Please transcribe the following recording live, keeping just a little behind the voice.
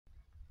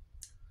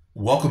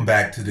Welcome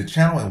back to the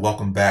channel and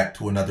welcome back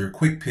to another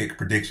quick pick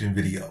prediction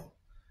video.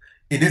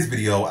 In this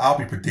video, I'll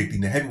be predicting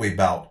the heavyweight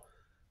bout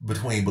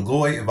between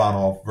Blagoy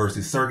Ivanov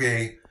versus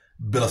Sergey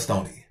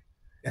Bilostenniy.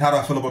 And how do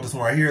I feel about this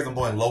one right here? Is I'm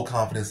going low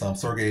confidence.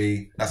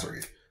 Blagoy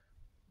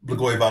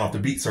Ivanov to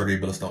beat Sergey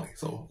Bilostenniy.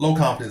 So low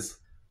confidence,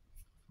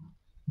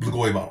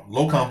 Blagoy Ivanov.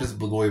 Low confidence,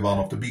 Blagoy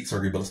Ivanov to beat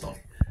Sergey Bilostenniy.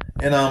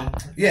 And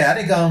yeah,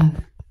 I think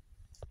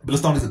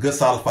Bilostenniy is a good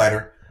solid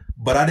fighter,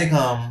 but I think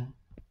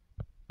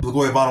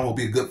Blagoy Ivanov will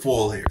be a good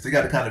foil here. So you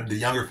got the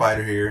younger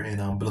fighter here in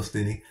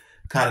Bilostenniy,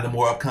 kind of the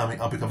more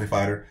up-and-coming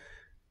fighter.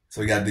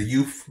 So you got the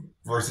youth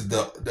versus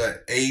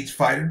the age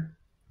fighter.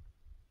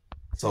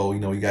 So, you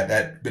got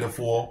that bit of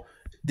foil.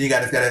 Then you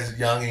got this guy that's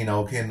young,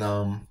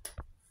 can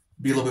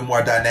be a little bit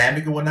more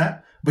dynamic and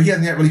whatnot. But he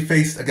hasn't yet really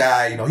faced a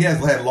guy, he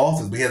has had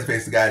losses, but he hasn't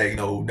faced a guy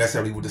that,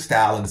 necessarily with the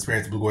style and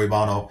experience of Blagoy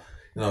Ivanov.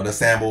 The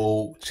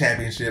Sambo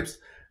championships,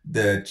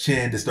 the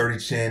chin, the sturdy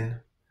chin,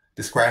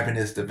 the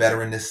scrappiness, the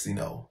veteranness,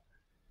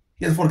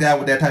 He hasn't fought a guy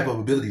with that type of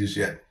ability just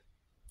yet.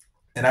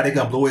 And I think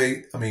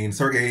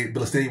Sergey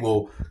Bilostenniy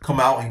will come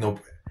out and,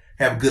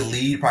 have a good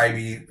lead,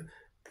 probably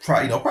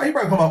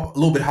come out a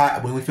little bit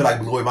hot when we feel like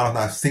Blagoy Ivanov's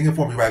not singing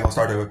for me. Probably gonna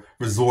start to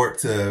resort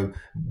to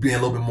being a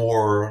little bit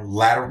more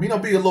lateral, be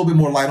a little bit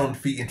more light on the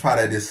feet and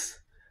try to just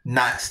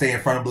not stay in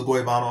front of Blagoy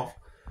Ivanov.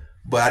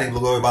 But I think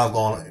Blagoy Ivanov's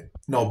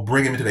gonna,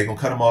 bring him into there, gonna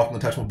cut him off, gonna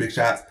touch him with big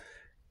shots,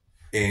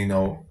 and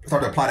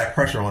start to apply that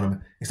pressure on him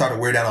and start to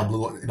wear down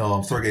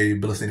on Sergey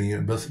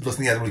Bilostenniy.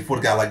 Bilostenniy hasn't really fought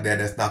a guy like that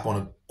that's not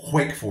going to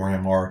quake for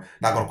him or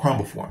not going to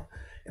crumble for him.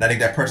 And I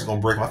think that pressure's going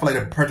to break him. I feel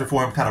like the pressure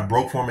for him kind of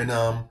broke for him in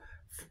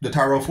the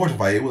Tyrell Fortune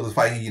fight. It was a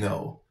fight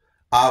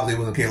obviously it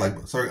wasn't a case like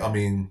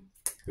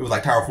it was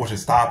like Tyrell Fortune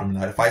stopped him.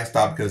 The fight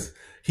stopped because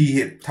he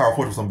hit Tyrell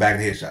Fortune with some back of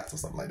the head shots or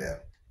something like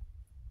that.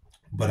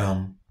 But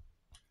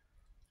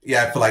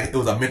yeah, I feel like it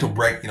was a mental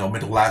break,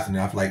 mental lapse in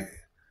there. I feel like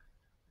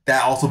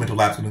that also mental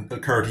lapse can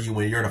occur to you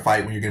when you're in a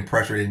fight, when you're getting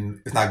pressured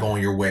and it's not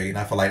going your way. And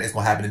I feel like it's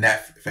going to happen in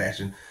that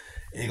fashion.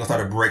 And you're going to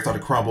start to break, start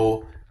to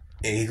crumble,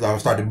 and he's going to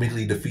start to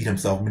mentally defeat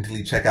himself,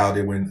 mentally check out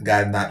there when the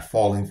guy's not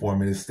falling for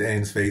him in his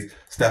face,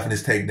 stuffing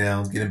his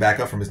takedowns, getting back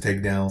up from his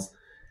takedowns,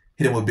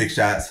 hit him with big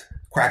shots,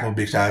 crack him with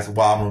big shots,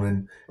 wobble him,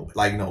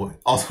 and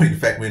also in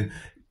fact when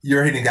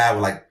you're hitting a guy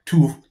with like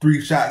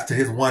 2-3 shots to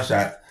his one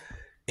shot,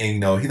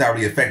 and he's not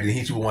really affected. He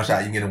hits you with one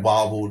shot, you're getting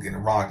wobbled, getting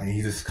rocked, and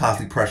he's just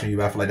constantly pressuring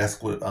you. I feel like that's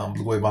what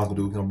Blagoy Ivanov's gonna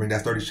do. He's gonna bring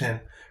that sturdy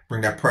chin,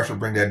 bring that pressure,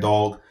 bring that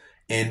dog,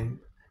 and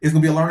it's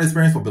gonna be a learning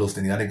experience for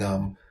Bilostenniy. I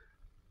think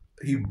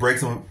he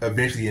breaks him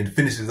eventually and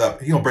finishes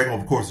up. He's gonna break him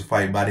over the course of the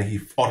fight, but I think he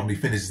ultimately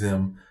finishes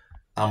him.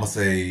 I'm gonna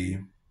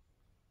say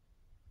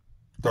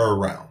third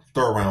round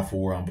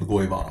for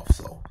Blagoy Ivanov.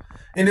 So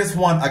in this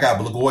one, I got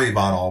Blagoy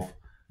Ivanov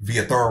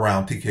via third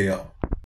round TKO.